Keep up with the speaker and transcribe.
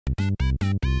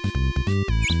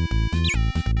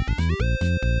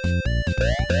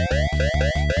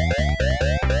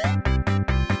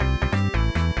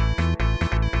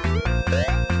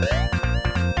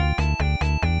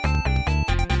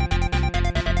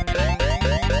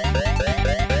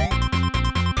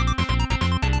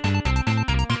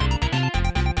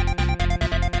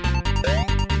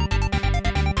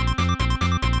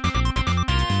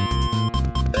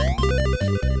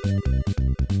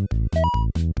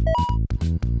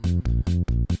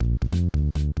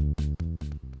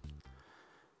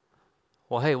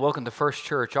Well, hey, welcome to First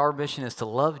Church. Our mission is to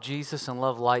love Jesus and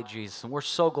love like Jesus, and we're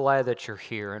so glad that you're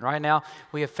here. And right now,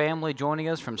 we have family joining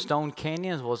us from Stone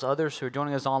Canyon, as well as others who are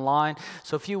joining us online.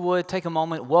 So if you would, take a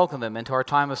moment, welcome them into our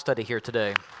time of study here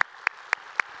today.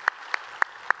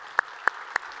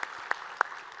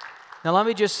 Now, let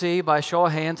me just see, by show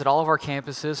of hands at all of our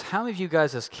campuses, how many of you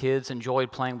guys as kids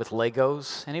enjoyed playing with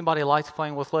Legos? Anybody likes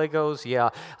playing with Legos? Yeah,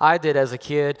 I did as a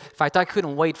kid. In fact, I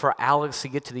couldn't wait for Alex to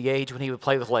get to the age when he would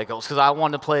play with Legos because I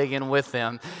wanted to play again with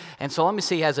them. And so let me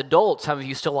see, as adults, how many of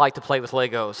you still like to play with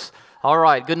Legos? All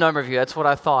right, good number of you. That's what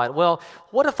I thought. Well,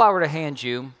 what if I were to hand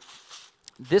you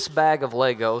this bag of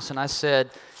Legos and I said,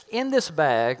 in this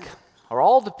bag are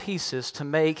all the pieces to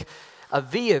make a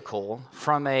vehicle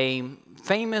from a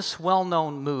famous,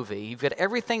 well-known movie. You've got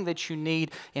everything that you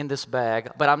need in this bag,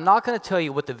 but I'm not going to tell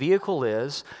you what the vehicle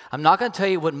is. I'm not going to tell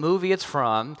you what movie it's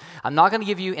from. I'm not going to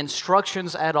give you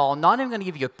instructions at all. I'm not even going to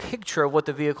give you a picture of what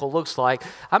the vehicle looks like.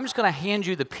 I'm just going to hand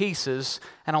you the pieces,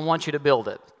 and I want you to build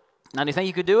it. Now, do you think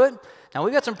you could do it? Now,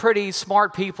 we've got some pretty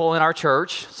smart people in our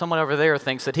church. Someone over there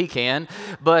thinks that he can,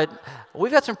 but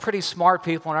we've got some pretty smart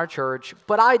people in our church,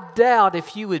 but I doubt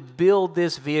if you would build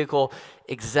this vehicle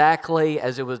exactly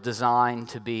as it was designed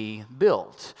to be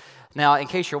built. Now, in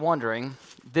case you're wondering,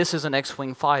 this is an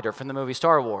X-Wing fighter from the movie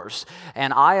Star Wars,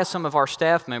 and I asked some of our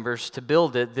staff members to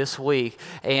build it this week,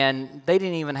 and they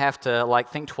didn't even have to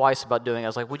think twice about doing it. I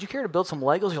was like, would you care to build some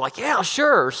Legos? You're like, yeah,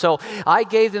 sure. So I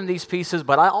gave them these pieces,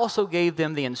 but I also gave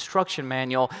them the instruction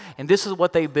manual, and this is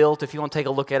what they built. If you want to take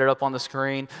a look at it up on the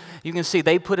screen, you can see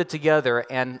they put it together,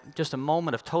 and just a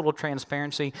moment of total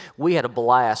transparency, we had a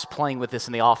blast playing with this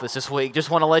in the office this week. Just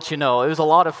want to let you know, it was a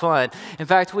lot of fun. In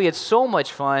fact, we had so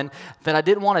much fun that I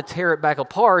didn't want to tear it back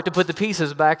apart to put the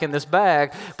pieces back in this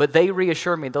bag, but they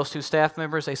reassured me, those two staff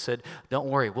members, they said, don't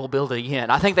worry, we'll build it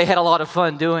again. I think they had a lot of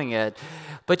fun doing it.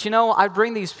 But you know, I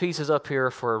bring these pieces up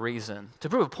here for a reason, to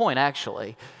prove a point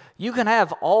actually. You can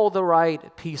have all the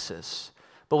right pieces,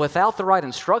 but without the right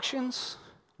instructions,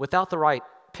 without the right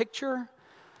picture,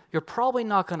 you're probably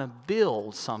not going to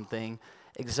build something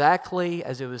exactly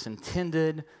as it was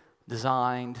intended,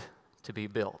 designed to be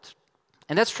built.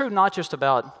 And that's true not just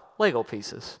about Lego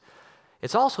pieces.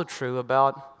 It's also true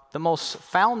about the most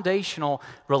foundational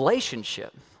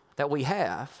relationship that we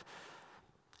have,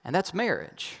 and that's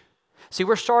marriage. See,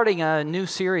 we're starting a new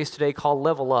series today called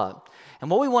Level Up.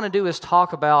 And what we want to do is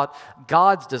talk about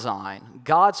God's design,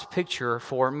 God's picture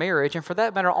for marriage, and for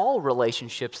that matter, all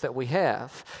relationships that we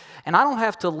have. And I don't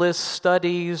have to list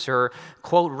studies or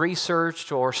quote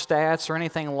research or stats or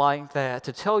anything like that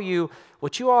to tell you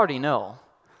what you already know.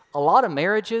 A lot of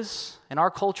marriages in our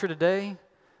culture today,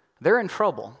 they're in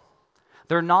trouble.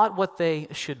 They're not what they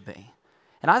should be.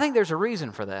 And I think there's a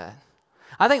reason for that.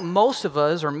 I think most of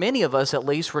us, or many of us at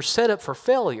least, were set up for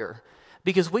failure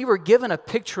because we were given a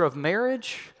picture of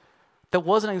marriage that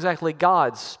wasn't exactly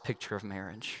God's picture of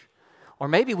marriage. Or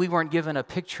maybe we weren't given a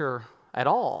picture at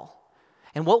all.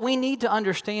 And what we need to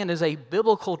understand is a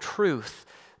biblical truth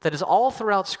that is all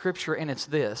throughout Scripture, and it's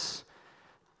this.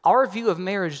 Our view of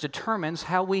marriage determines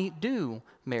how we do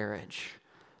marriage.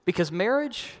 Because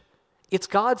marriage, it's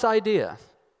God's idea.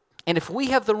 And if we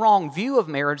have the wrong view of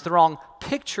marriage, the wrong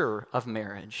picture of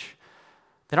marriage,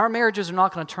 then our marriages are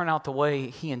not going to turn out the way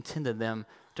He intended them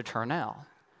to turn out.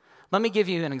 Let me give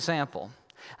you an example.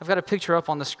 I've got a picture up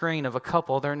on the screen of a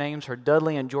couple. Their names are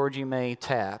Dudley and Georgie Mae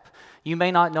Tapp. You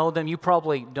may not know them. You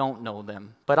probably don't know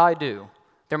them, but I do.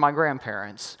 They're my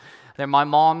grandparents. They're my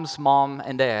mom's mom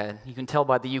and dad. You can tell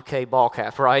by the UK ball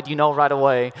cap, right? You know right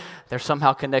away they're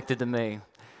somehow connected to me.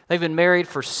 They've been married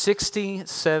for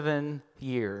 67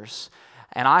 years.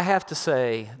 And I have to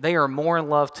say, they are more in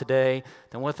love today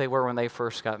than what they were when they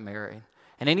first got married.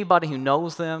 And anybody who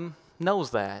knows them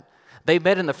knows that. They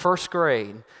met in the first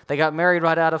grade. They got married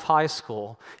right out of high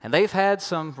school. And they've had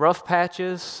some rough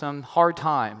patches, some hard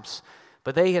times.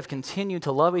 But they have continued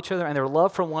to love each other, and their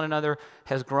love for one another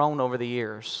has grown over the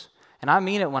years. And I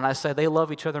mean it when I say they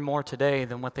love each other more today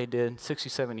than what they did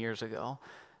 67 years ago.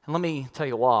 And let me tell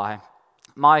you why.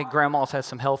 my grandma's had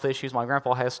some health issues. My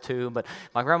grandpa has too, but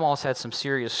my grandma's had some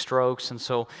serious strokes, and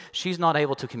so she's not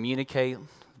able to communicate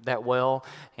that well.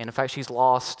 And in fact, she's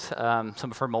lost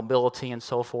some of her mobility and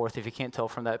so forth, if you can't tell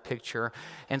from that picture.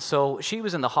 And so she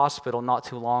was in the hospital not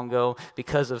too long ago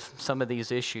because of some of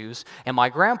these issues. And my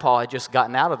grandpa had just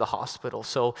gotten out of the hospital.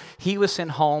 So he was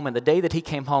sent home, and the day that he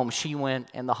came home, she went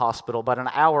in the hospital, about an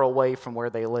hour away from where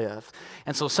they live.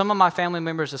 And so some of my family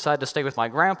members decided to stay with my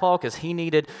grandpa because he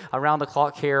needed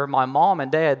around-the-clock care. My mom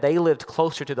and dad, they lived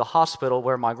closer to the hospital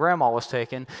where my grandma was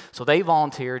taken, so they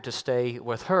volunteered to stay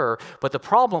with her. But the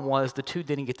problem was the two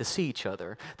didn't get to see each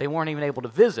other. They weren't even able to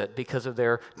visit because of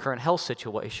their current health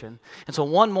situation. And so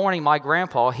one morning, my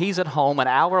grandpa, he's at home an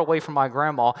hour away from my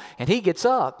grandma, and he gets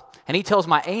up and he tells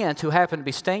my aunt, who happened to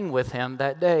be staying with him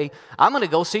that day, "I'm going to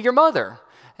go see your mother."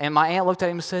 And my aunt looked at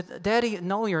him and said, "Daddy,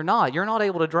 no, you're not. You're not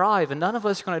able to drive, and none of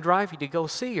us are going to drive you to go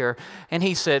see her." And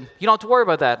he said, "You don't have to worry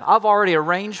about that. I've already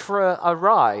arranged for a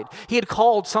ride." He had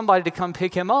called somebody to come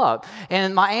pick him up.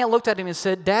 And my aunt looked at him and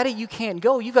said, "Daddy, you can't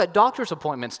go. You've got doctor's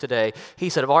appointments today." He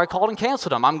said, "I've already called and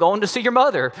canceled them. I'm going to see your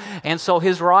mother." And so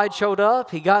his ride showed up.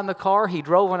 He got in the car. He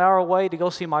drove an hour away to go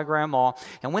see my grandma.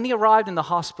 And when he arrived in the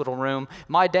hospital room,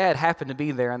 my dad happened to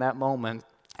be there in that moment.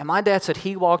 And my dad said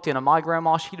he walked in, and my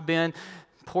grandma, she'd have been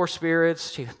poor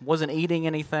spirits. She wasn't eating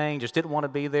anything, just didn't want to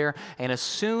be there. And as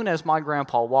soon as my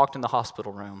grandpa walked in the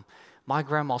hospital room, my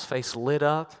grandma's face lit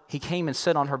up. He came and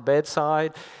sat on her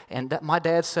bedside, and my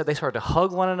dad said they started to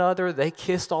hug one another. They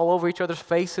kissed all over each other's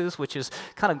faces, which is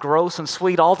kind of gross and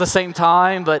sweet all at the same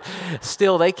time, but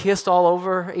still, they kissed all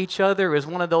over each other. It was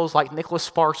one of those like Nicholas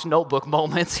Sparks Notebook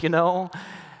moments, you know.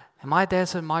 And my dad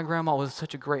said my grandma was in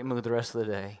such a great mood the rest of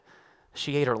the day.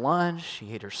 She ate her lunch,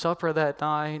 she ate her supper that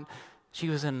night. She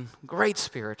was in great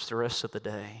spirits the rest of the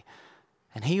day.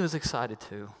 And he was excited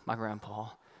too, my grandpa,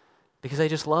 because they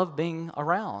just loved being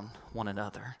around one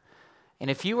another. And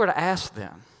if you were to ask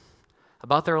them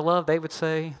about their love, they would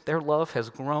say their love has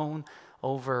grown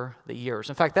over the years.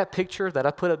 In fact, that picture that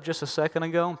I put up just a second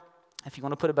ago, if you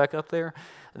want to put it back up there,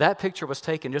 that picture was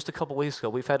taken just a couple weeks ago.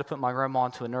 We've had to put my grandma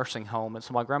into a nursing home, and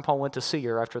so my grandpa went to see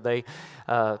her after they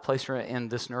placed her in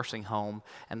this nursing home,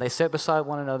 and they sat beside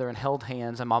one another and held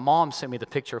hands, and my mom sent me the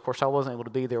picture. Of course, I wasn't able to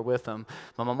be there with them,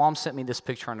 but my mom sent me this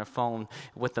picture on her phone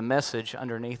with the message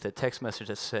underneath, a text message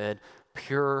that said,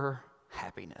 "Pure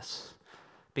happiness,"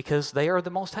 because they are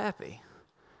the most happy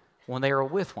when they are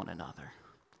with one another.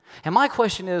 And my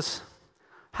question is,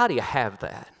 how do you have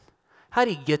that? How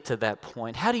do you get to that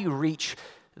point? How do you reach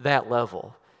that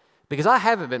level? Because I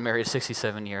haven't been married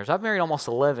 67 years. I've married almost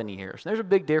 11 years. There's a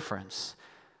big difference.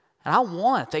 And I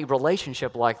want a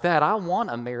relationship like that. I want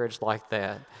a marriage like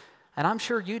that. And I'm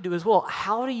sure you do as well.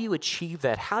 How do you achieve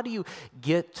that? How do you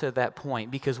get to that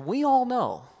point? Because we all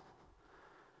know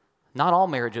not all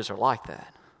marriages are like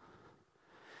that.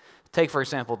 Take, for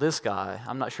example, this guy.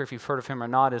 I'm not sure if you've heard of him or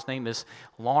not. His name is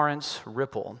Lawrence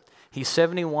Ripple. He's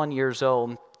 71 years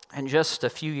old. And just a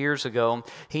few years ago,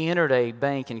 he entered a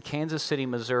bank in Kansas City,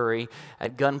 Missouri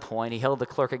at gunpoint. He held the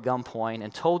clerk at gunpoint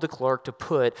and told the clerk to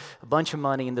put a bunch of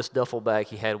money in this duffel bag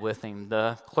he had with him.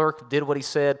 The clerk did what he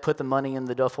said, put the money in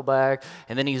the duffel bag,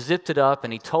 and then he zipped it up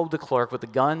and he told the clerk with the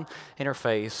gun in her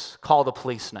face, "Call the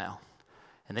police now."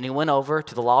 And then he went over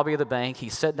to the lobby of the bank. He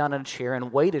sat down in a chair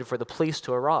and waited for the police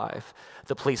to arrive.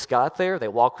 The police got there. They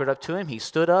walked right up to him. He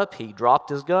stood up. He dropped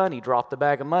his gun. He dropped the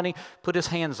bag of money, put his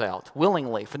hands out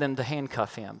willingly for them to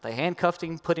handcuff him. They handcuffed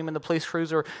him, put him in the police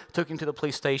cruiser, took him to the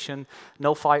police station.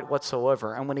 No fight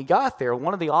whatsoever. And when he got there,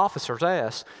 one of the officers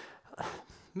asked,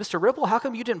 "Mr. Ripple, how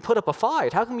come you didn't put up a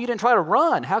fight? How come you didn't try to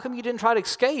run? How come you didn't try to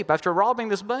escape after robbing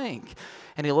this bank?"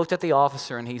 And he looked at the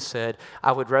officer and he said,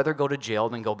 "I would rather go to jail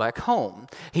than go back home."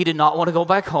 He did not want to go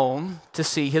back home to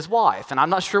see his wife. And I'm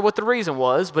not sure what the reason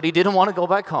was, but he didn't want to go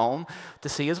back home to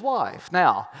see his wife.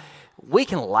 Now, we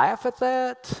can laugh at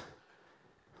that,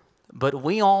 but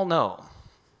we all know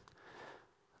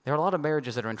there are a lot of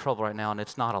marriages that are in trouble right now, and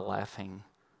it's not a laughing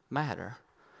matter.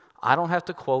 I don't have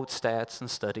to quote stats and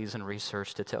studies and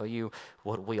research to tell you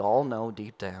what we all know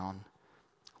deep down.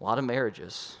 A lot of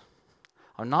marriages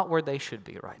are not where they should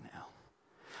be right now.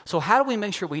 So how do we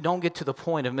make sure we don't get to the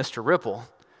point of Mr. Ripple,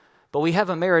 but we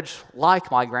have a marriage like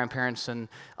my grandparents and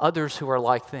others who are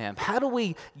like them? How do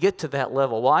we get to that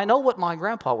level? Well, I know what my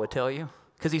grandpa would tell you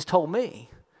because he's told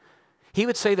me. He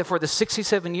would say that for the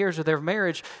 67 years of their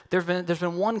marriage, there's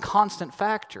been one constant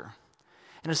factor.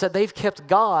 And it's that they've kept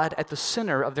God at the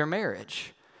center of their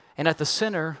marriage and at the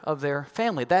center of their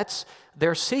family. That's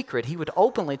their secret. He would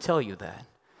openly tell you that.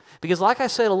 Because like I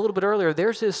said a little bit earlier,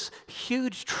 there's this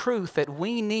huge truth that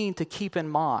we need to keep in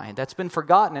mind that's been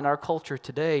forgotten in our culture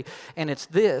today, and it's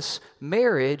this: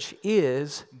 marriage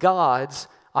is God's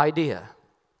idea.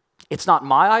 It's not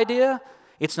my idea.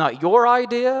 It's not your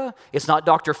idea. It's not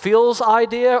Dr. Phil's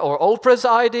idea or Oprah's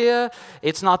idea.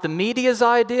 It's not the media's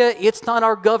idea. It's not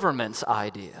our government's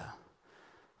idea.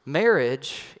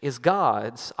 Marriage is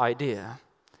God's idea.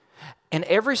 And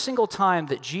every single time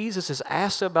that Jesus is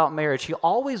asked about marriage, he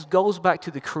always goes back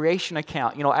to the creation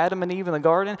account. You know, Adam and Eve in the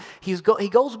garden, he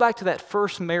goes back to that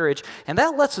first marriage, and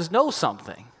that lets us know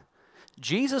something.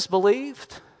 Jesus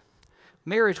believed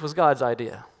marriage was God's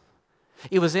idea.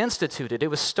 It was instituted. It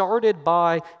was started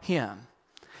by him.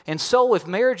 And so if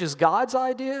marriage is God's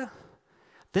idea,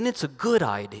 then it's a good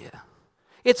idea.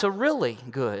 It's a really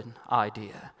good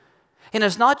idea. And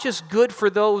it's not just good for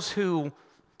those who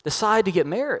decide to get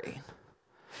married.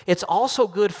 It's also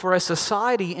good for a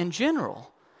society in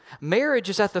general. Marriage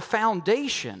is at the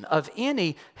foundation of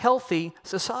any healthy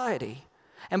society.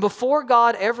 And before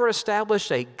God ever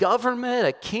established a government,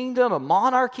 a kingdom, a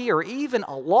monarchy, or even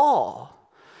a law,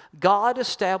 God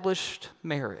established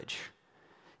marriage.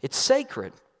 It's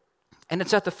sacred, and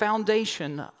it's at the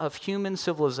foundation of human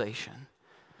civilization.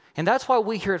 And that's why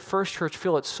we here at First Church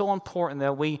feel it's so important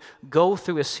that we go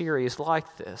through a series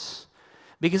like this.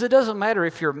 Because it doesn't matter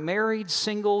if you're married,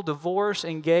 single, divorced,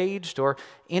 engaged, or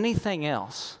anything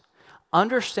else.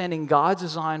 Understanding God's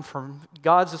design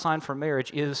for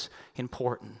marriage is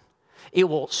important. It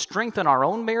will strengthen our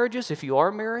own marriages if you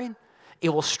are married. It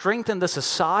will strengthen the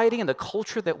society and the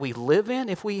culture that we live in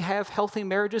if we have healthy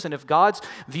marriages and if God's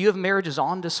view of marriage is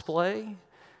on display.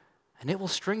 And it will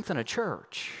strengthen a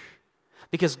church.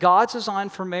 Because God's design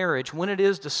for marriage, when it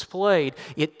is displayed,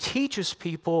 it teaches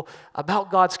people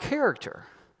about God's character.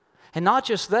 And not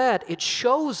just that, it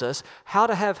shows us how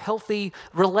to have healthy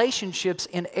relationships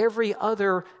in every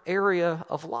other area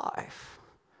of life.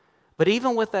 But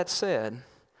even with that said,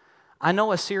 I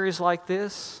know a series like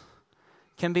this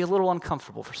can be a little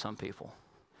uncomfortable for some people.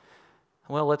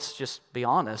 Well, let's just be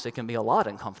honest, it can be a lot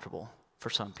uncomfortable for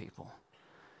some people.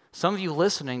 Some of you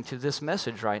listening to this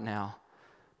message right now,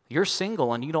 you're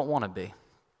single and you don't want to be.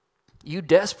 You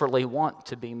desperately want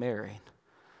to be married.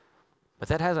 But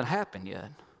that hasn't happened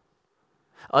yet.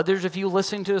 Others of you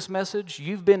listening to this message,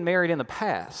 you've been married in the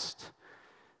past,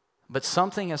 but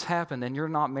something has happened and you're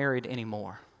not married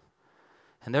anymore.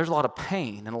 And there's a lot of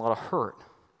pain and a lot of hurt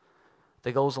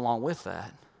that goes along with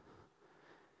that.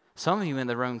 Some of you in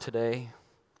the room today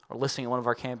or listening at one of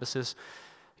our campuses,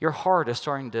 your heart is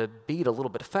starting to beat a little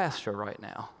bit faster right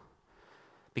now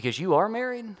because you are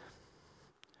married,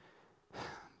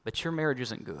 but your marriage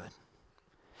isn't good.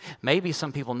 Maybe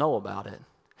some people know about it.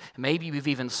 Maybe you've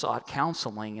even sought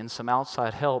counseling and some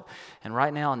outside help, and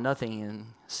right now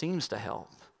nothing seems to help.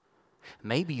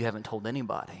 Maybe you haven't told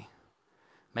anybody.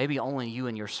 Maybe only you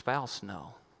and your spouse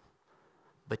know.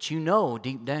 But you know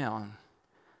deep down,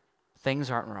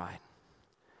 things aren't right.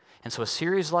 And so a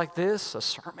series like this, a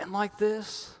sermon like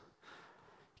this,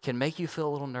 can make you feel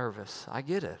a little nervous. I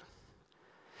get it.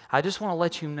 I just want to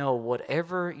let you know,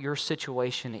 whatever your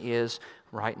situation is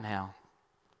right now,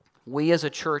 we as a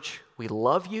church, we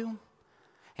love you,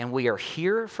 and we are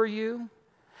here for you.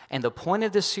 And the point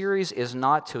of this series is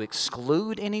not to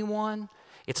exclude anyone.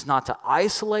 It's not to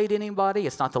isolate anybody.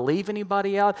 It's not to leave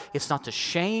anybody out. It's not to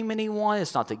shame anyone.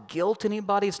 It's not to guilt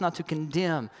anybody. It's not to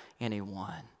condemn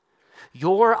anyone.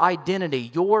 Your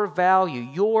identity, your value,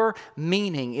 your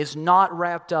meaning is not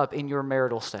wrapped up in your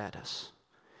marital status.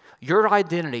 Your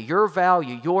identity, your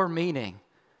value, your meaning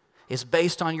is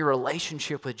based on your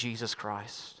relationship with Jesus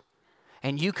Christ.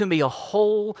 And you can be a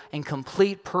whole and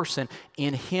complete person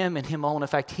in Him and Him alone. In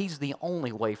fact, He's the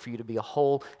only way for you to be a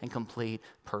whole and complete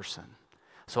person.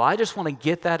 So I just want to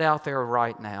get that out there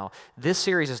right now. This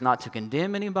series is not to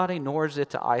condemn anybody, nor is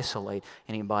it to isolate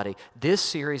anybody. This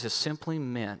series is simply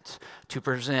meant to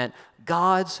present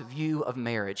God's view of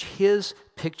marriage, His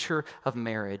picture of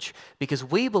marriage, because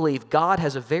we believe God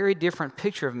has a very different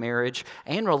picture of marriage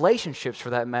and relationships, for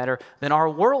that matter, than our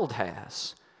world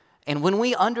has. And when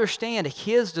we understand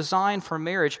His design for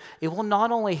marriage, it will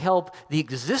not only help the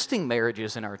existing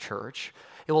marriages in our church,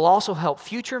 it will also help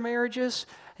future marriages,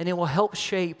 and it will help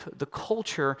shape the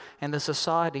culture and the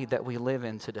society that we live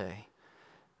in today.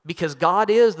 Because God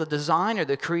is the designer,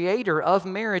 the creator of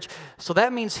marriage, so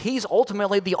that means He's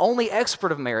ultimately the only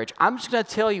expert of marriage. I'm just going to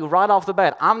tell you right off the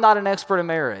bat, I'm not an expert in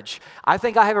marriage. I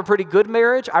think I have a pretty good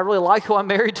marriage. I really like who I'm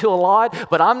married to a lot,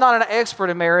 but I'm not an expert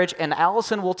in marriage, and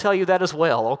Allison will tell you that as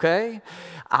well, okay?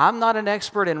 I'm not an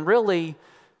expert, and really,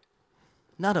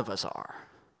 none of us are.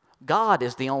 God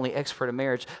is the only expert in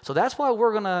marriage. So that's why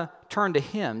we're going to turn to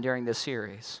Him during this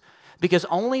series. Because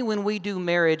only when we do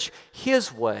marriage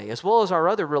His way, as well as our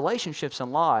other relationships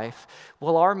in life,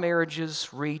 will our marriages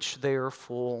reach their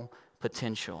full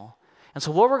potential. And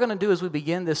so what we're going to do as we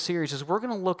begin this series is we're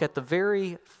going to look at the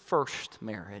very first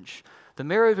marriage. The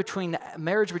marriage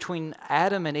between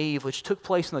Adam and Eve, which took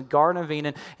place in the Garden of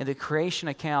Eden in the creation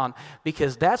account,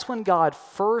 because that's when God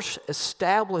first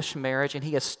established marriage, and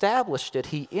He established it,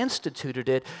 He instituted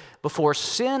it before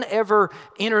sin ever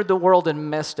entered the world and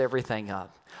messed everything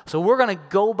up. So we're going to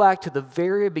go back to the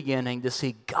very beginning to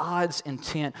see God's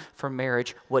intent for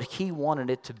marriage, what He wanted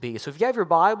it to be. So if you have your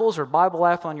Bibles or Bible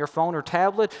app on your phone or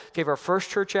tablet, if you have our First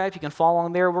Church app, you can follow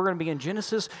along there. We're going to be in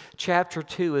Genesis chapter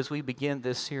 2 as we begin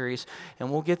this series,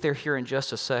 and we'll get there here in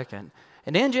just a second.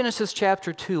 And in Genesis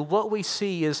chapter 2, what we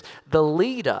see is the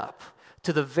lead up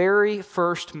to the very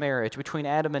first marriage between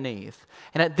Adam and Eve.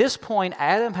 And at this point,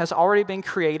 Adam has already been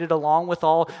created along with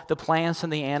all the plants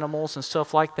and the animals and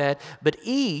stuff like that, but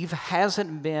Eve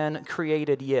hasn't been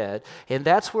created yet. And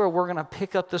that's where we're going to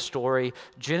pick up the story,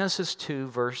 Genesis 2,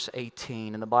 verse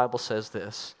 18. And the Bible says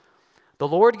this: "The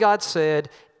Lord God said,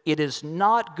 'It is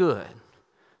not good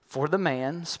for the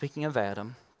man,'" speaking of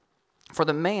Adam, "'for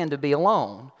the man to be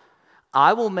alone.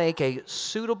 I will make a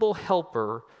suitable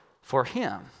helper for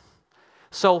him.'"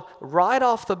 So right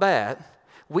off the bat,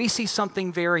 we see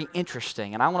something very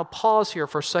interesting. And I want to pause here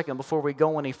for a second before we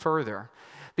go any further.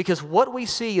 Because what we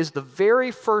see is the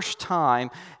very first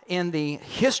time in the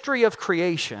history of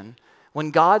creation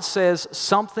when God says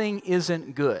something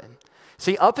isn't good.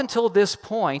 See, up until this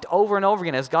point, over and over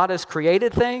again, as God has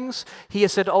created things, He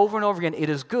has said over and over again,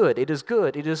 "It is good, it is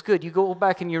good, it is good." You go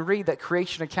back and you read that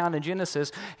creation account in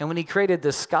Genesis, and when He created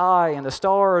the sky and the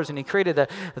stars, and He created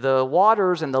the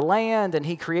waters and the land, and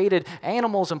He created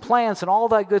animals and plants and all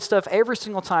that good stuff, every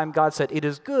single time God said, "It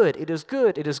is good, it is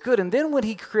good, it is good." And then when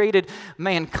He created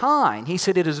mankind, He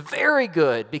said, "It is very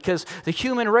good," because the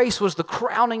human race was the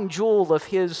crowning jewel of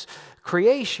His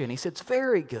creation. He said, "It's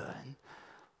very good."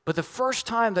 But the first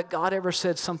time that God ever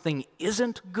said something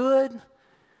isn't good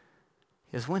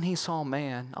is when He saw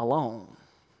man alone.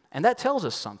 And that tells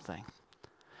us something.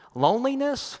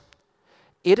 Loneliness,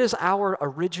 it is our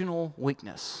original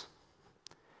weakness.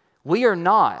 We are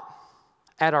not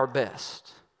at our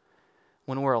best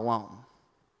when we're alone.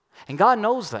 And God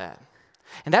knows that.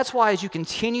 And that's why as you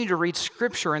continue to read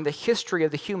Scripture and the history of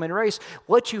the human race,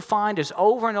 what you find is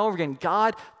over and over again,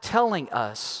 God telling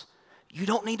us, you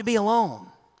don't need to be alone.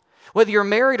 Whether you're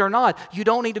married or not, you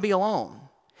don't need to be alone.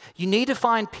 You need to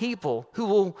find people who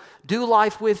will do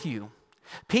life with you,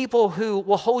 people who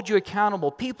will hold you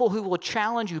accountable, people who will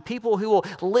challenge you, people who will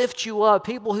lift you up,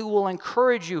 people who will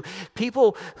encourage you,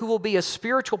 people who will be a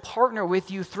spiritual partner with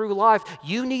you through life.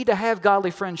 You need to have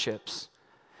godly friendships.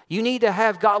 You need to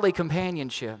have godly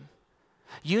companionship.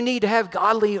 You need to have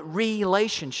godly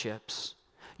relationships.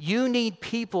 You need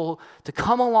people to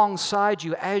come alongside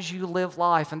you as you live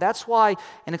life. And that's why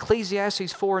in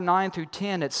Ecclesiastes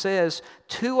 4:9-10 it says,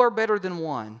 "Two are better than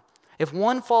one. If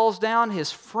one falls down,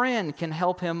 his friend can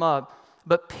help him up.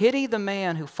 But pity the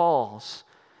man who falls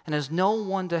and has no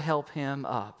one to help him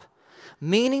up."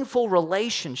 Meaningful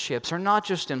relationships are not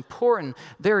just important,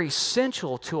 they're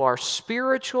essential to our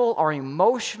spiritual, our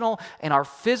emotional, and our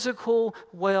physical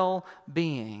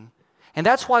well-being. And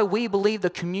that's why we believe the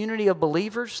community of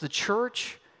believers, the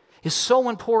church, is so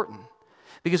important.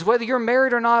 Because whether you're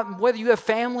married or not, whether you have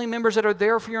family members that are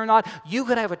there for you or not, you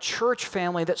can have a church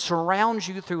family that surrounds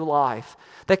you through life,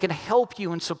 that can help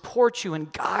you and support you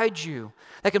and guide you,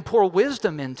 that can pour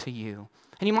wisdom into you.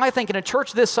 And you might think, in a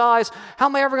church this size, how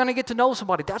am I ever going to get to know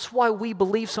somebody? That's why we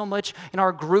believe so much in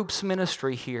our groups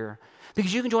ministry here.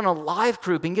 Because you can join a life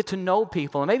group and get to know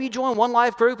people. And maybe you join one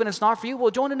life group and it's not for you. Well,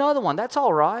 join another one. That's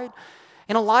all right.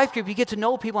 In a life group, you get to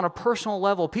know people on a personal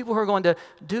level, people who are going to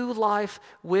do life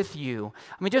with you.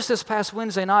 I mean, just this past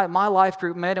Wednesday night, my life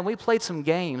group met and we played some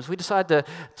games. We decided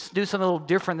to do something a little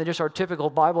different than just our typical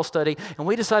Bible study, and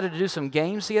we decided to do some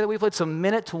games together. We played some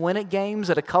minute-to-win-it games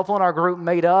that a couple in our group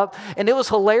made up, and it was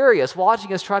hilarious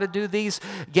watching us try to do these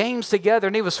games together,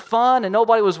 and it was fun, and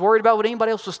nobody was worried about what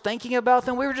anybody else was thinking about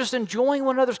them. We were just enjoying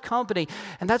one another's company,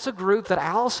 and that's a group that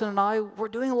Allison and I were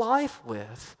doing life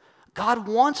with. God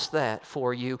wants that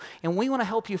for you, and we want to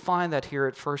help you find that here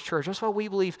at First Church. That's why we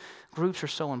believe groups are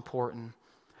so important.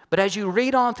 But as you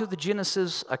read on through the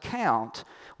Genesis account,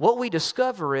 what we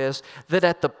discover is that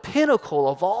at the pinnacle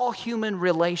of all human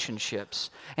relationships,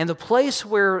 and the place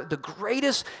where the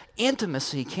greatest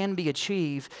intimacy can be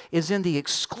achieved, is in the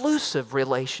exclusive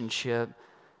relationship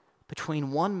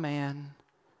between one man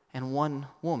and one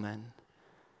woman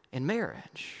in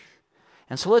marriage.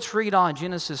 And so let's read on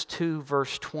Genesis 2,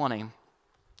 verse 20.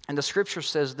 And the scripture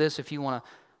says this, if you want to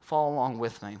follow along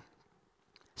with me.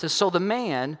 It says, so the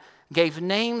man gave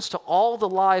names to all the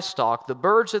livestock, the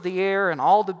birds of the air, and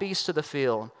all the beasts of the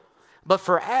field. But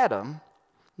for Adam,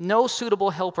 no suitable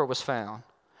helper was found.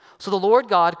 So the Lord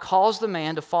God caused the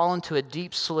man to fall into a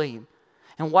deep sleep.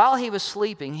 And while he was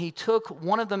sleeping, he took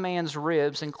one of the man's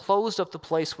ribs and closed up the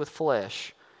place with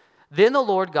flesh. Then the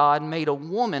Lord God made a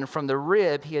woman from the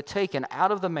rib he had taken out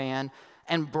of the man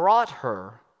and brought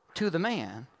her to the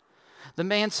man. The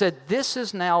man said, this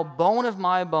is now bone of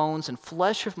my bones and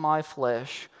flesh of my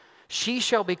flesh. She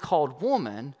shall be called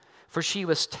woman, for she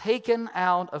was taken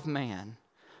out of man.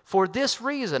 For this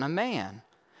reason, a man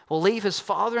will leave his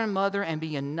father and mother and be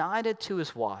united to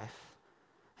his wife,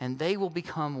 and they will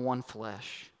become one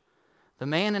flesh. The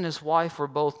man and his wife were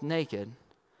both naked,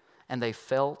 and they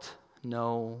felt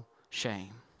no shame.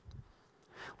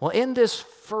 Well, in this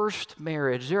first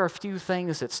marriage, there are a few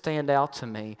things that stand out to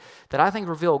me that I think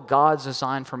reveal God's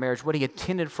design for marriage, what He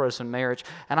intended for us in marriage,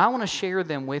 and I want to share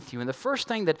them with you. And the first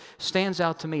thing that stands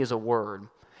out to me is a word.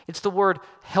 It's the word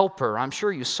helper. I'm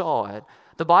sure you saw it.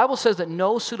 The Bible says that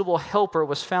no suitable helper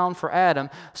was found for Adam,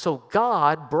 so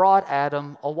God brought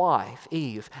Adam a wife,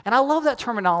 Eve. And I love that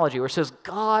terminology where it says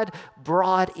God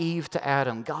brought Eve to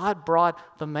Adam. God brought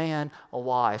the man a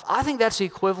wife. I think that's the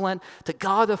equivalent to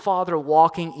God the Father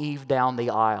walking Eve down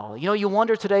the aisle. You know, you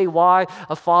wonder today why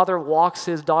a father walks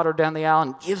his daughter down the aisle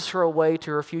and gives her away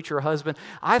to her future husband.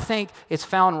 I think it's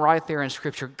found right there in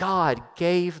Scripture. God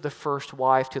gave the first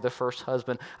wife to the first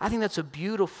husband. I think that's a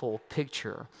beautiful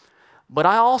picture. But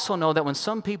I also know that when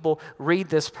some people read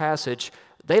this passage,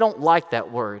 they don't like that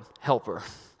word, helper,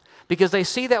 because they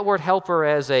see that word helper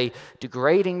as a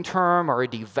degrading term or a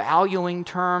devaluing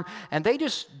term, and they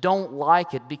just don't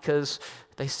like it because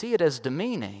they see it as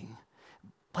demeaning.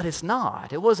 But it's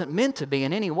not. It wasn't meant to be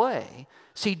in any way.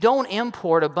 See, don't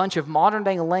import a bunch of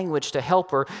modern-day language to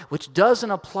helper, which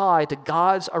doesn't apply to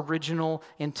God's original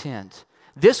intent.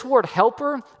 This word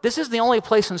helper, this is the only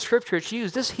place in Scripture it's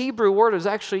used. This Hebrew word is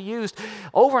actually used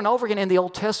over and over again in the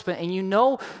Old Testament. And you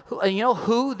know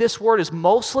who this word is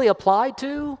mostly applied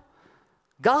to?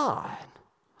 God.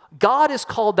 God is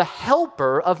called the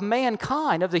helper of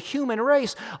mankind, of the human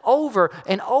race, over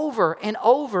and over and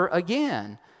over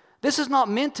again. This is not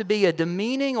meant to be a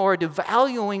demeaning or a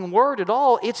devaluing word at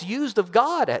all. It's used of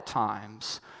God at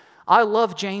times. I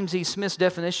love James E. Smith's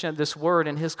definition of this word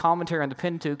in his commentary on the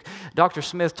Pentateuch. Dr.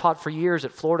 Smith taught for years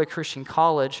at Florida Christian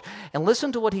College. And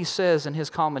listen to what he says in his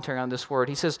commentary on this word.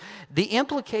 He says, the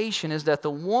implication is that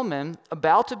the woman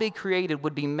about to be created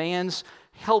would be man's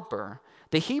helper.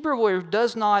 The Hebrew word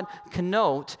does not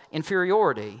connote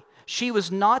inferiority. She was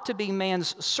not to be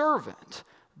man's servant.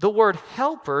 The word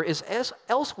helper is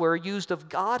elsewhere used of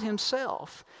God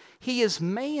Himself. He is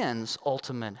man's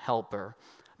ultimate helper.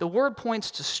 The word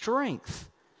points to strength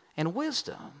and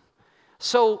wisdom.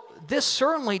 So this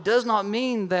certainly does not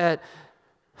mean that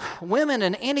women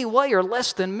in any way are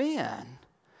less than men,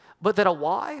 but that a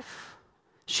wife,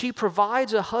 she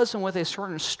provides a husband with a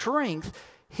certain strength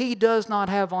he does not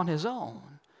have on his own.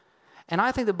 And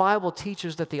I think the Bible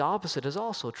teaches that the opposite is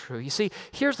also true. You see,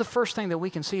 here's the first thing that we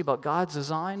can see about God's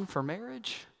design for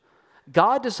marriage.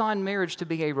 God designed marriage to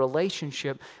be a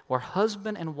relationship where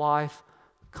husband and wife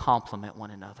complement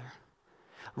one another.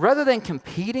 Rather than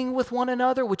competing with one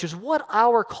another, which is what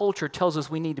our culture tells us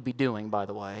we need to be doing, by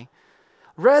the way,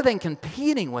 rather than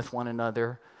competing with one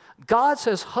another, God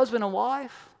says husband and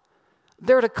wife,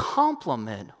 they're to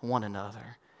complement one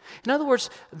another. In other words,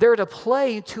 they're to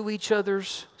play to each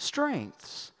other's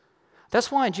strengths. That's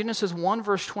why in Genesis 1,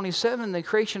 verse 27, in the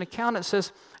creation account, it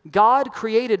says, God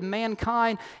created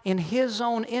mankind in His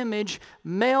own image,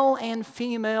 male and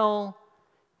female,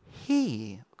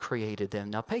 He created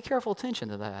them. Now pay careful attention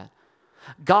to that.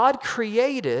 God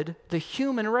created the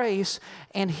human race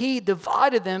and He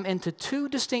divided them into two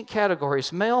distinct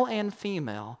categories, male and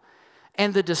female.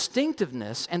 And the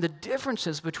distinctiveness and the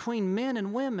differences between men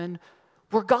and women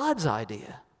were God's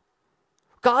idea.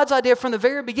 God's idea from the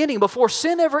very beginning, before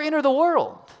sin ever entered the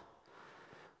world.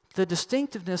 The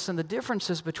distinctiveness and the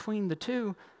differences between the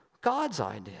two, God's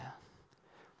idea.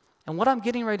 And what I'm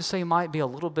getting ready to say might be a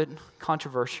little bit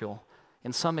controversial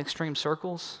in some extreme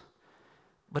circles,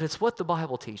 but it's what the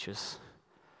Bible teaches,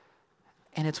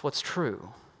 and it's what's true.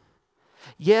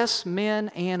 Yes, men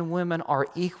and women are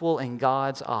equal in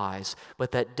God's eyes,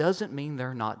 but that doesn't mean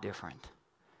they're not different.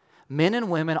 Men and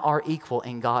women are equal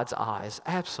in God's eyes,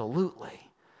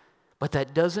 absolutely, but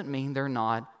that doesn't mean they're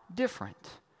not different.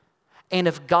 And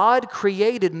if God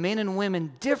created men and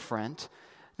women different,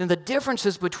 then the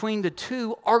differences between the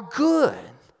two are good.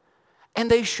 and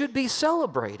they should be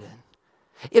celebrated.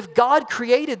 If God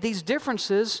created these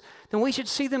differences, then we should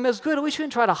see them as good. We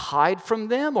shouldn't try to hide from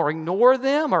them or ignore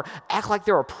them or act like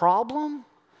they're a problem.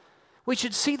 We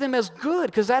should see them as good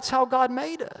because that's how God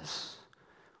made us.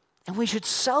 And we should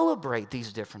celebrate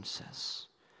these differences.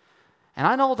 And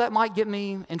I know that might get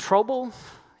me in trouble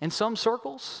in some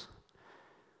circles,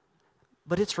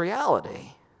 but it's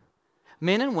reality.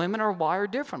 Men and women are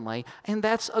wired differently, and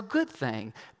that's a good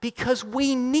thing because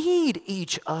we need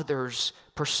each other's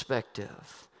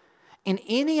perspective. In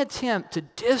any attempt to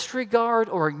disregard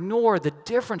or ignore the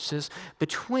differences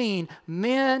between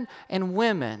men and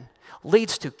women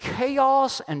leads to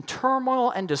chaos and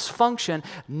turmoil and dysfunction,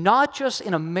 not just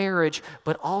in a marriage,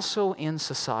 but also in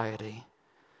society.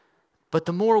 But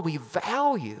the more we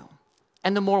value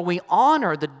and the more we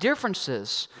honor the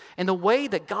differences and the way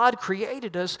that God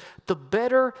created us, the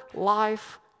better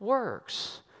life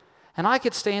works. And I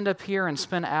could stand up here and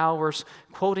spend hours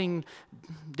quoting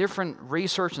different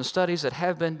research and studies that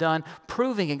have been done,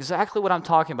 proving exactly what I'm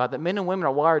talking about, that men and women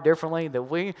are wired differently, that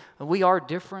we are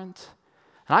different.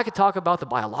 And I could talk about the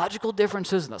biological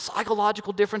differences and the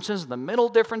psychological differences and the mental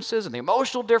differences and the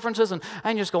emotional differences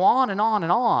and just go on and on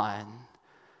and on.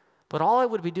 But all I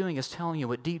would be doing is telling you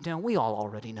what deep down we all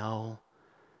already know.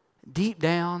 Deep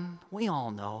down, we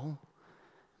all know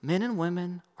men and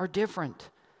women are different.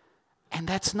 And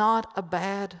that's not a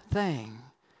bad thing.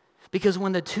 Because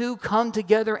when the two come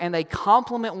together and they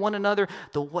complement one another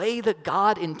the way that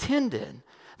God intended,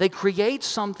 they create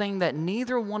something that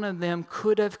neither one of them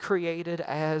could have created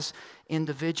as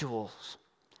individuals.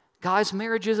 Guys,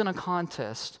 marriage isn't a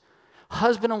contest.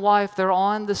 Husband and wife, they're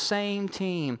on the same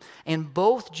team, and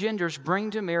both genders bring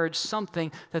to marriage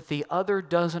something that the other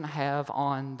doesn't have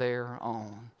on their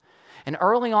own. And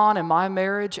early on in my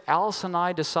marriage, Alice and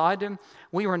I decided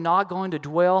we were not going to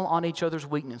dwell on each other's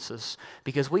weaknesses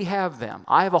because we have them.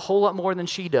 I have a whole lot more than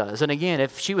she does. And again,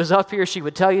 if she was up here, she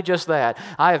would tell you just that.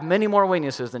 I have many more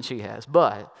weaknesses than she has.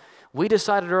 But we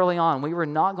decided early on we were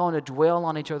not going to dwell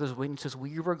on each other's weaknesses.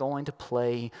 We were going to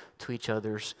play to each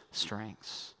other's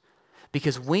strengths.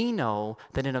 Because we know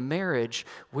that in a marriage,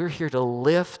 we're here to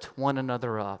lift one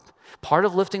another up. Part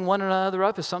of lifting one another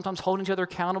up is sometimes holding each other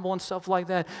accountable and stuff like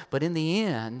that. But in the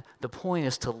end, the point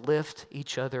is to lift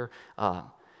each other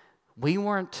up.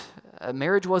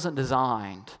 Marriage wasn't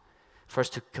designed for us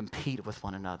to compete with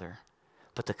one another,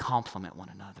 but to complement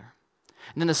one another.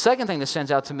 And then the second thing that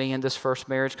stands out to me in this first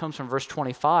marriage comes from verse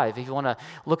 25. If you want to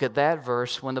look at that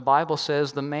verse, when the Bible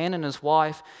says, the man and his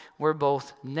wife were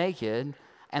both naked,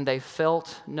 and they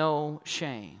felt no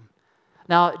shame.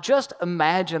 Now, just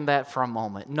imagine that for a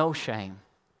moment, no shame.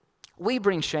 We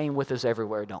bring shame with us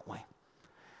everywhere, don't we?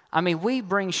 I mean, we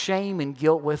bring shame and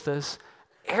guilt with us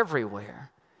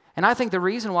everywhere. And I think the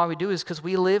reason why we do is because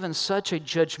we live in such a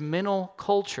judgmental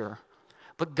culture.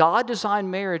 But God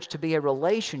designed marriage to be a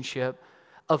relationship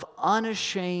of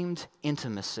unashamed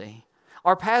intimacy.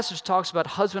 Our passage talks about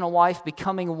husband and wife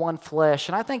becoming one flesh,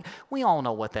 and I think we all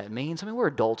know what that means. I mean, we're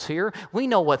adults here. We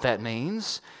know what that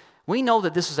means. We know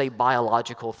that this is a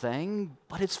biological thing,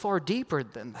 but it's far deeper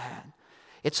than that.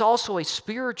 It's also a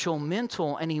spiritual,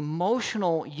 mental, and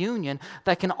emotional union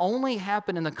that can only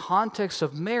happen in the context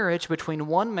of marriage between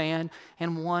one man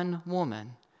and one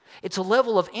woman. It's a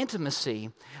level of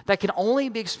intimacy that can only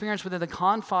be experienced within the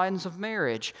confines of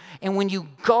marriage. And when you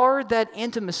guard that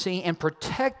intimacy and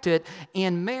protect it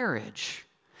in marriage,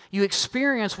 you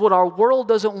experience what our world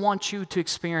doesn't want you to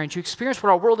experience. You experience what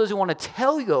our world doesn't want to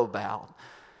tell you about.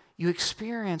 You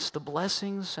experience the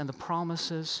blessings and the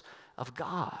promises of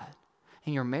God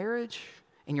in your marriage,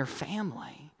 in your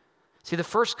family. See, the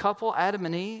first couple, Adam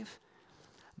and Eve,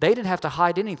 they didn't have to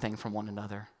hide anything from one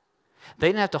another. They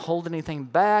didn't have to hold anything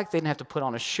back. They didn't have to put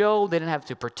on a show. They didn't have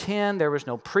to pretend. There was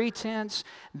no pretense.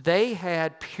 They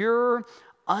had pure,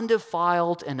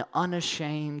 undefiled, and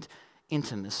unashamed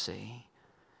intimacy.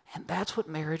 And that's what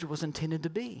marriage was intended to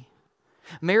be.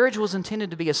 Marriage was intended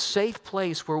to be a safe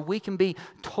place where we can be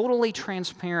totally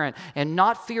transparent and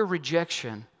not fear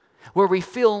rejection, where we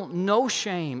feel no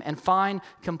shame and find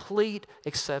complete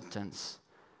acceptance.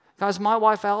 Guys, my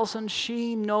wife, Allison,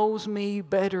 she knows me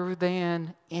better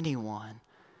than anyone.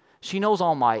 She knows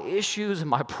all my issues and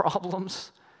my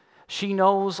problems. She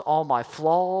knows all my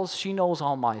flaws. She knows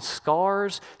all my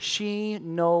scars. She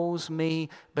knows me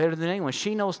better than anyone.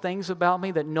 She knows things about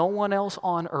me that no one else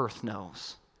on earth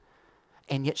knows.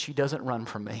 And yet she doesn't run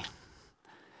from me.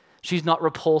 She's not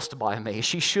repulsed by me.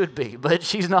 She should be, but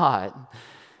she's not.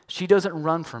 She doesn't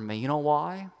run from me. You know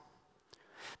why?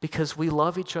 Because we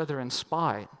love each other in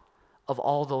spite of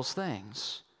all those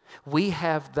things. We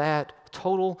have that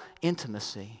total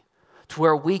intimacy to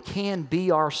where we can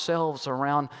be ourselves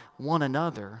around one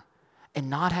another and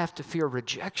not have to fear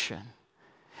rejection.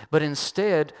 But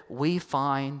instead, we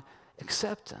find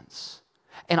acceptance.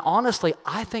 And honestly,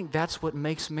 I think that's what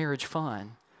makes marriage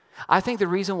fun. I think the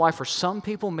reason why for some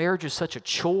people marriage is such a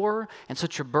chore and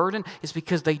such a burden is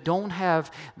because they don't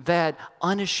have that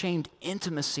unashamed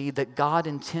intimacy that God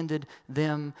intended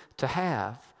them to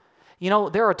have. You know,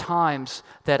 there are times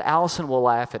that Allison will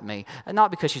laugh at me, and not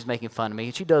because she's making fun of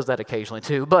me, she does that occasionally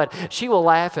too, but she will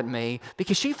laugh at me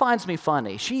because she finds me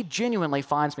funny. She genuinely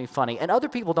finds me funny, and other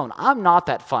people don't. I'm not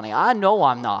that funny. I know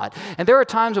I'm not. And there are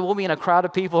times that we'll be in a crowd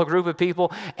of people, a group of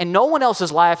people, and no one else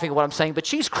is laughing at what I'm saying, but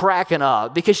she's cracking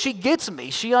up because she gets me.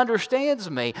 She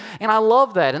understands me, and I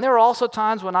love that. And there are also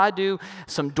times when I do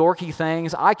some dorky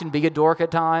things. I can be a dork at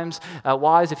times.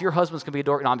 Wives, if your husband's going to be a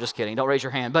dork, no, I'm just kidding. Don't raise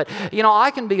your hand. But, you know, I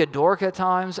can be a dork at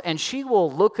times, and she will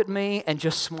look at me and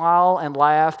just smile and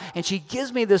laugh, and she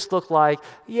gives me this look like,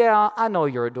 yeah, I know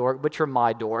you're a dork, but you're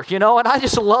my dork, you know, and I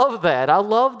just love that. I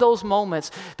love those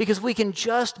moments because we can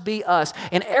just be us,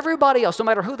 and everybody else, no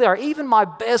matter who they are, even my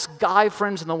best guy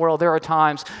friends in the world, there are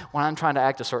times when I'm trying to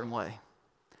act a certain way.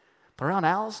 But around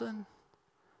Allison,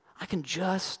 I can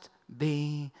just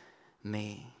be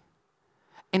me.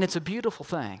 And it's a beautiful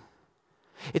thing.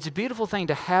 It's a beautiful thing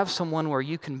to have someone where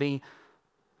you can be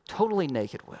totally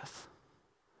naked with.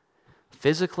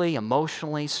 Physically,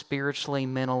 emotionally, spiritually,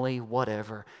 mentally,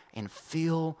 whatever, and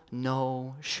feel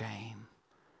no shame,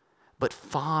 but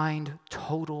find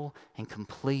total and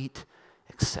complete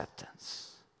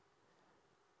acceptance.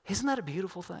 Isn't that a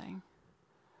beautiful thing?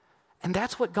 And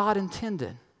that's what God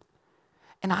intended.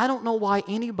 And I don't know why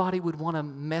anybody would want to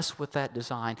mess with that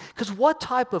design. Because what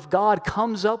type of God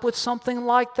comes up with something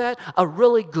like that? A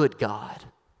really good God.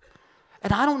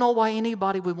 And I don't know why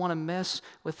anybody would want to mess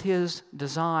with his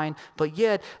design, but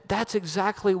yet that's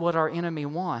exactly what our enemy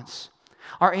wants.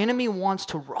 Our enemy wants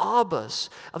to rob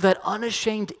us of that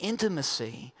unashamed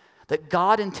intimacy that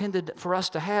God intended for us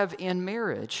to have in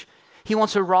marriage. He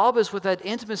wants to rob us with that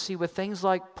intimacy with things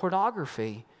like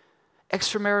pornography,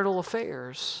 extramarital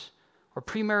affairs, or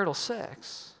premarital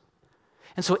sex.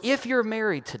 And so if you're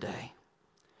married today,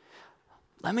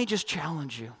 let me just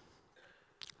challenge you.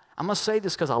 I'm going to say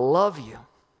this because I love you.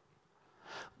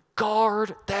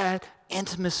 Guard that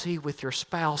intimacy with your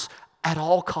spouse at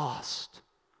all cost.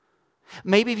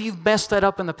 Maybe you've messed that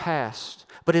up in the past,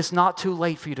 but it's not too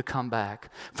late for you to come back.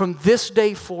 From this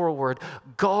day forward,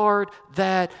 guard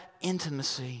that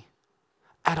intimacy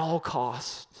at all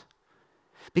cost.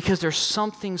 Because there's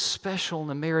something special in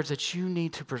the marriage that you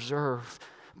need to preserve.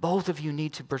 Both of you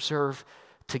need to preserve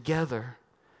together.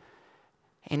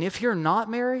 And if you're not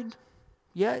married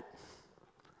yet,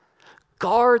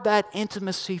 guard that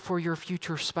intimacy for your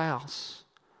future spouse.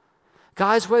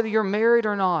 Guys, whether you're married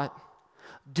or not,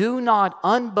 do not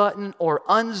unbutton or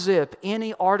unzip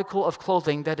any article of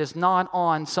clothing that is not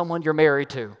on someone you're married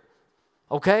to.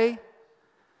 Okay?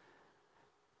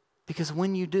 Because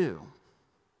when you do,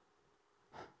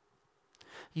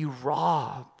 you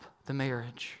rob the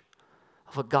marriage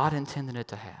of what God intended it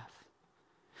to have.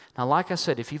 Now, like I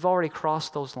said, if you've already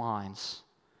crossed those lines,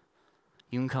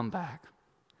 you can come back.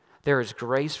 There is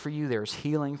grace for you, there is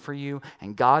healing for you,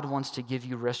 and God wants to give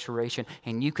you restoration,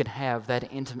 and you can have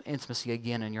that intimacy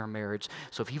again in your marriage.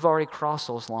 So if you've already crossed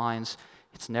those lines,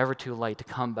 it's never too late to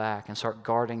come back and start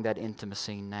guarding that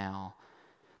intimacy now.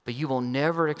 But you will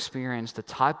never experience the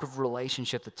type of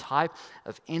relationship, the type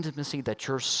of intimacy that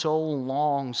your soul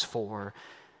longs for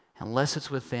unless it's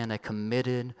within a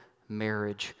committed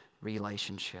marriage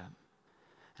relationship.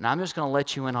 And I'm just going to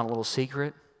let you in on a little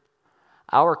secret.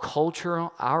 Our culture,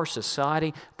 our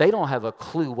society, they don't have a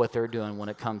clue what they're doing when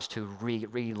it comes to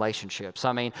relationships.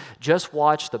 I mean, just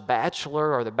watch The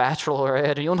Bachelor or The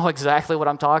Bachelorette, and you'll know exactly what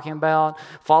I'm talking about.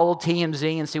 Follow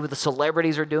TMZ and see what the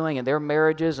celebrities are doing in their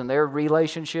marriages and their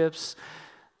relationships.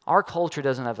 Our culture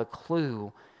doesn't have a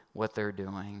clue what they're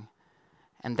doing.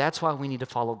 And that's why we need to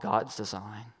follow God's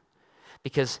design.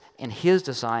 Because in His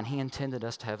design, He intended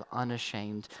us to have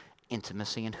unashamed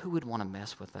intimacy, and who would want to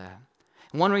mess with that?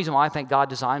 One reason why I think God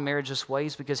designed marriage this way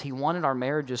is because He wanted our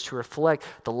marriages to reflect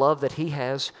the love that He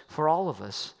has for all of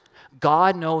us.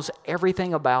 God knows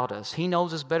everything about us. He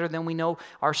knows us better than we know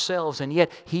ourselves, and yet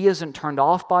He isn't turned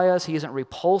off by us. He isn't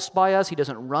repulsed by us. He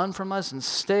doesn't run from us.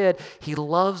 Instead, He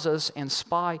loves us in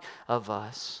spite of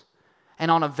us.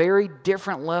 And on a very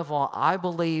different level, I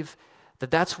believe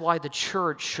that that's why the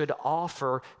church should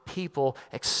offer people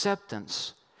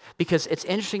acceptance. Because it's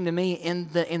interesting to me in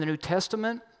the New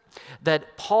Testament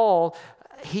that Paul,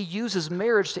 he uses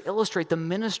marriage to illustrate the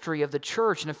ministry of the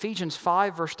church. In Ephesians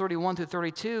 5, verse 31 through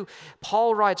 32,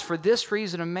 Paul writes, "For this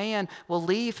reason a man will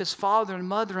leave his father and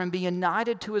mother and be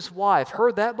united to his wife."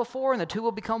 Heard that before? And the two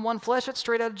will become one flesh? That's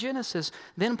straight out of Genesis.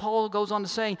 Then Paul goes on to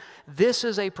say, this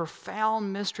is a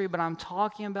profound mystery, but I'm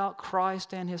talking about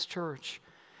Christ and his church.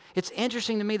 It's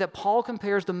interesting to me that Paul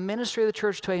compares the ministry of the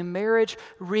church to a marriage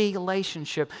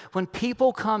relationship. When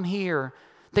people come here,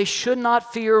 they should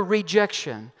not fear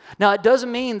rejection. Now, it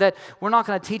doesn't mean that we're not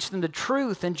going to teach them the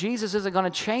truth and Jesus isn't going to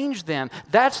change them.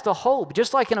 That's the hope.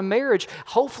 Just like in a marriage,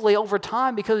 hopefully over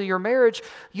time, because of your marriage,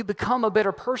 you become a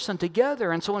better person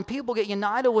together. And so when people get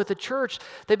united with the church,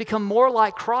 they become more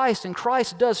like Christ, and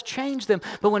Christ does change them.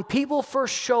 But when people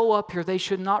first show up here, they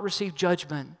should not receive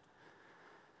judgment,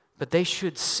 but they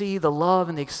should see the love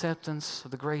and the acceptance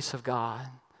of the grace of God.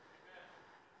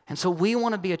 And so we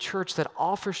want to be a church that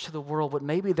offers to the world what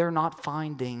maybe they're not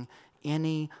finding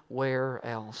anywhere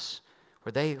else,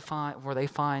 where they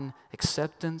find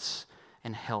acceptance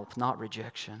and help, not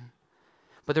rejection.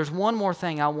 But there's one more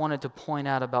thing I wanted to point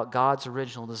out about God's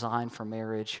original design for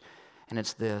marriage, and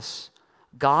it's this.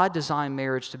 God designed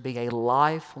marriage to be a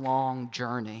lifelong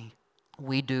journey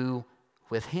we do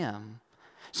with Him.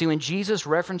 See, when Jesus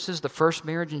references the first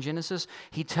marriage in Genesis,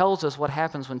 He tells us what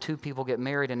happens when two people get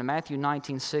married. And in Matthew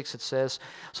 19:6 it says,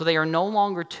 "So they are no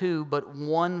longer two, but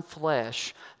one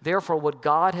flesh. Therefore, what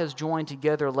God has joined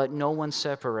together, let no one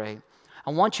separate."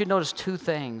 I want you to notice two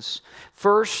things.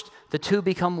 First, the two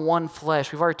become one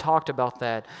flesh. We've already talked about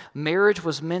that. Marriage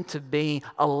was meant to be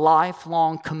a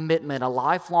lifelong commitment, a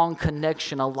lifelong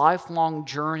connection, a lifelong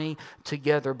journey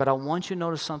together. But I want you to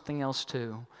notice something else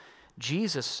too.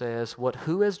 Jesus says,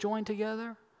 who has joined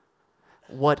together?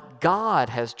 What God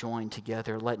has joined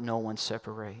together, let no one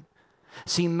separate.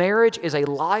 See, marriage is a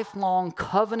lifelong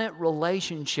covenant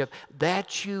relationship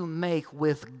that you make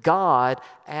with God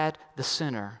at the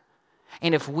center.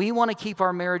 And if we want to keep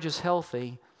our marriages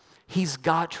healthy, He's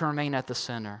got to remain at the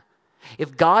center.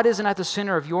 If God isn't at the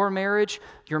center of your marriage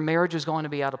is going to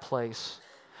be out of place.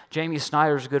 Jamie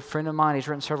Snyder is a good friend of mine. He's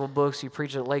written several books. He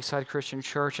preaches at Lakeside Christian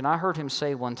Church. And I heard him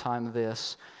say one time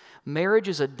this: marriage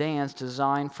is a dance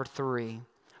designed for three.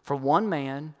 For one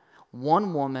man,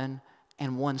 one woman,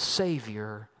 and one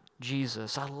Savior,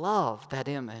 Jesus. I love that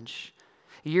image.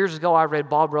 Years ago, I read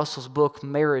Bob Russell's book,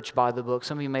 Marriage by the Book.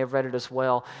 Some of you may have read it as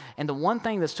well. And the one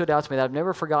thing that stood out to me that I've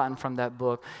never forgotten from that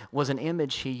book was an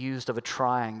image he used of a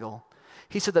triangle.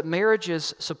 He said that marriage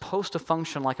is supposed to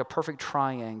function like a perfect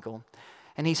triangle.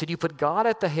 And he said, you put God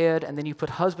at the head, and then you put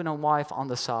husband and wife on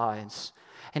the sides.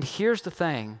 And here's the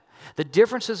thing. The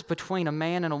differences between a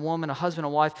man and a woman, a husband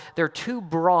and wife, they're too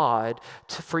broad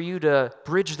for you to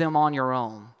bridge them on your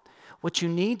own. What you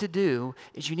need to do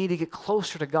is you need to get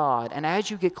closer to God. And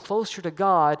as you get closer to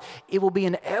God, it will be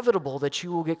inevitable that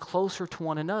you will get closer to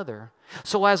one another.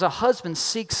 So as a husband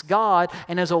seeks God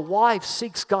and as a wife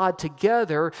seeks God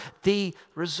together, the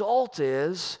result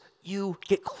is you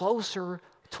get closer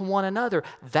to one another.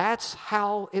 That's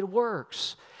how it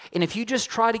works. And if you just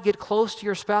try to get close to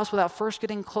your spouse without first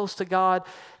getting close to God,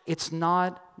 it's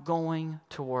not going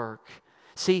to work.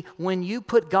 See, when you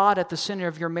put God at the center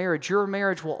of your marriage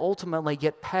will ultimately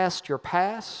get past your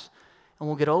past and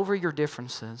will get over your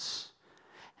differences.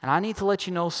 And I need to let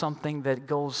you know something that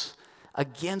goes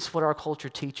against what our culture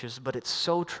teaches, but it's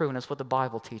so true, and it's what the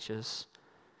Bible teaches.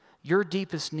 Your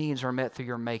deepest needs are met through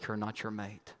your Maker, not your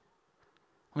mate.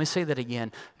 Let me say that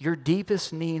again. Your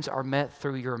deepest needs are met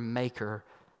through your Maker,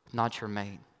 not your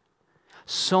mate.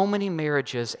 So many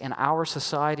marriages in our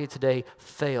society today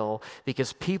fail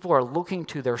because people are looking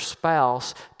to their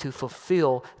spouse to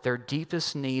fulfill their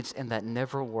deepest needs, and that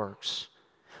never works.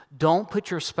 Don't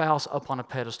put your spouse up on a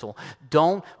pedestal.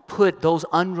 Don't put those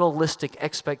unrealistic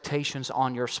expectations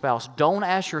on your spouse. Don't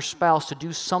ask your spouse to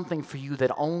do something for you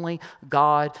that only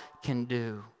God can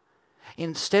do.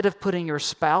 Instead of putting your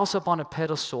spouse up on a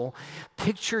pedestal,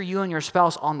 picture you and your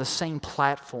spouse on the same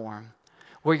platform,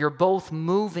 where you're both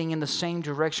moving in the same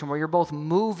direction, where you're both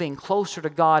moving closer to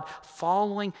God,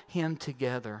 following Him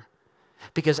together.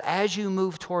 Because as you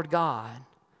move toward God,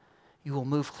 you will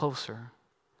move closer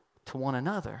to one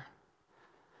another.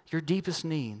 Your deepest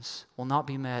needs will not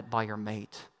be met by your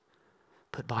mate,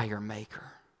 but by your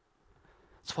Maker.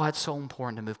 That's why it's so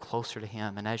important to move closer to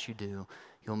Him, and as you do,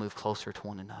 you'll move closer to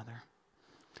one another.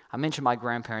 I mentioned my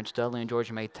grandparents, Dudley and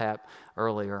Georgia May Tapp,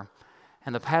 earlier.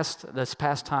 And this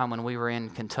past time when we were in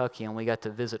Kentucky and we got to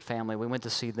visit family, we went to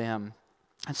see them.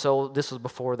 And so this was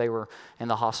before they were in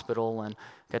the hospital, and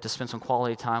got to spend some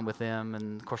quality time with them.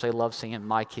 And of course, they love seeing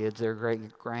my kids. They're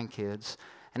great grandkids.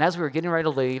 And as we were getting ready to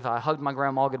leave, I hugged my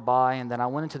grandma goodbye, and then I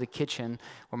went into the kitchen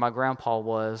where my grandpa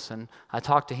was, and I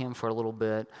talked to him for a little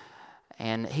bit.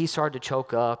 And he started to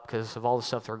choke up because of all the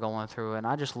stuff they're going through. And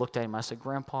I just looked at him. I said,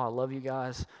 Grandpa, I love you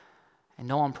guys. And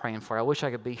know I'm praying for you. I wish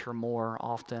I could be here more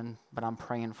often, but I'm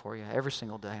praying for you every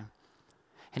single day.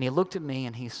 And he looked at me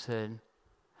and he said,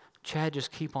 Chad,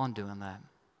 just keep on doing that.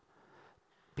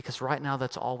 Because right now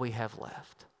that's all we have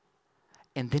left.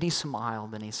 And then he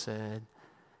smiled and he said,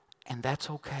 and that's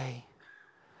okay.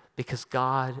 Because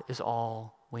God is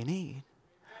all we need.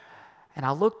 And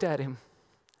I looked at him.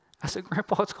 I said,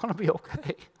 Grandpa, it's going to be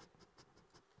okay.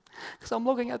 Because I'm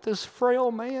looking at this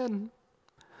frail man.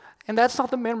 And that's not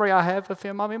the memory I have of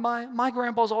him. I mean, my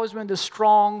grandpa's always been this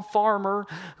strong farmer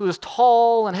who was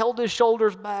tall and held his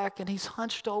shoulders back, and he's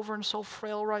hunched over and so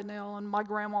frail right now, and my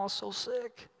grandma's so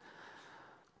sick.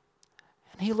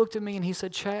 And he looked at me and he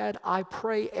said, Chad, I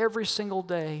pray every single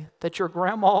day that your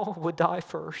grandma would die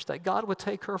first, that God would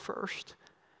take her first,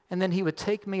 and then he would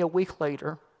take me a week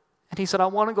later. And he said, I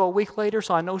want to go a week later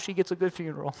so I know she gets a good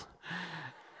funeral.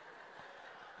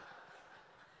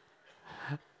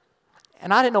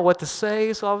 And I didn't know what to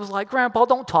say, so I was like, Grandpa,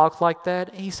 don't talk like that.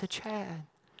 And he said, Chad,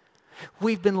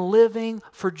 we've been living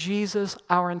for Jesus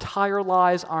our entire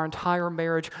lives, our entire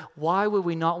marriage. Why would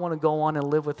we not want to go on and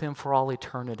live with him for all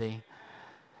eternity?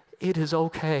 It is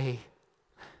okay.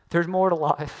 There's more to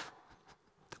life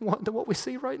than what we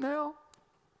see right now.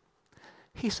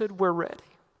 He said, we're ready.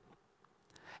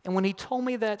 And when he told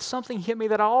me that, something hit me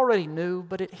that I already knew,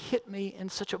 but it hit me in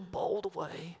such a bold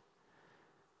way.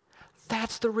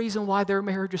 That's the reason why their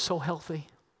marriage is so healthy.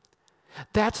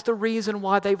 That's the reason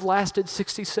why they've lasted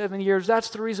 67 years.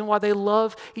 That's the reason why they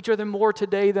love each other more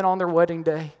today than on their wedding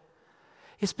day.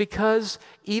 It's because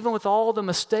even with all the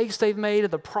mistakes they've made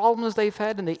and the problems they've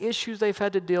had and the issues they've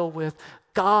had to deal with,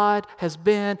 God has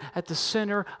been at the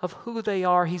center of who they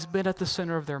are. He's been at the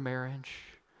center of their marriage.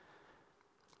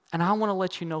 And I want to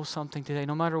let you know something today.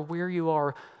 No matter where you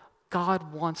are,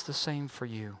 God wants the same for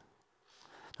you.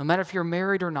 No matter if you're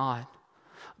married or not,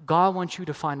 God wants you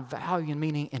to find value and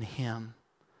meaning in him.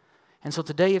 And so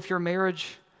today, if your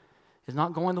marriage is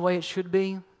not going the way it should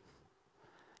be,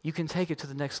 you can take it to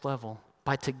the next level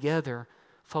by together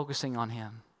focusing on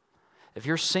him. If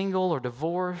you're single or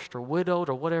divorced or widowed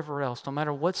or whatever else, no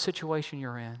matter what situation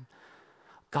you're in,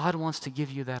 God wants to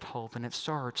give you that hope, and it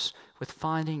starts with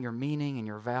finding your meaning and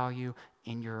your value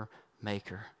in your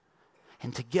Maker.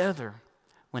 And together,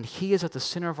 when he is at the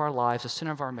center of our lives, the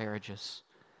center of our marriages,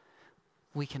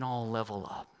 we can all level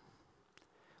up.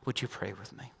 Would you pray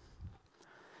with me?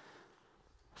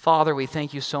 Father, we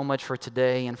thank you so much for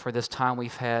today and for this time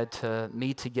we've had to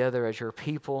meet together as your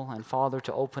people, and Father,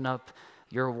 to open up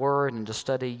your word and to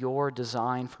study your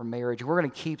design for marriage. We're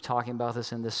going to keep talking about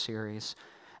this in this series.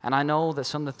 And I know that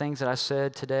some of the things that I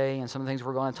said today and some of the things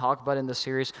we're going to talk about in this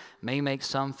series may make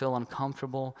some feel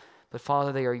uncomfortable, but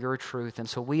Father, they are your truth. And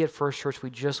so we at First Church,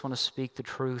 we just want to speak the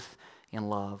truth in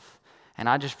love. And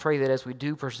I just pray that as we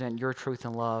do present your truth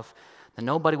in love, that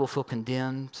nobody will feel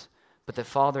condemned, but that,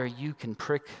 Father, you can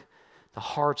prick the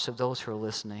hearts of those who are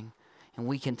listening, and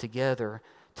we can together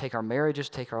take our marriages,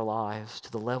 take our lives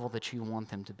to the level that you want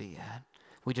them to be at.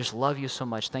 We just love you so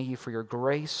much. Thank you for your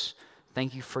grace.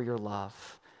 Thank you for your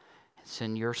love. It's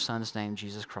in your Son's name,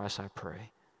 Jesus Christ, I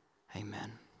pray.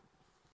 Amen.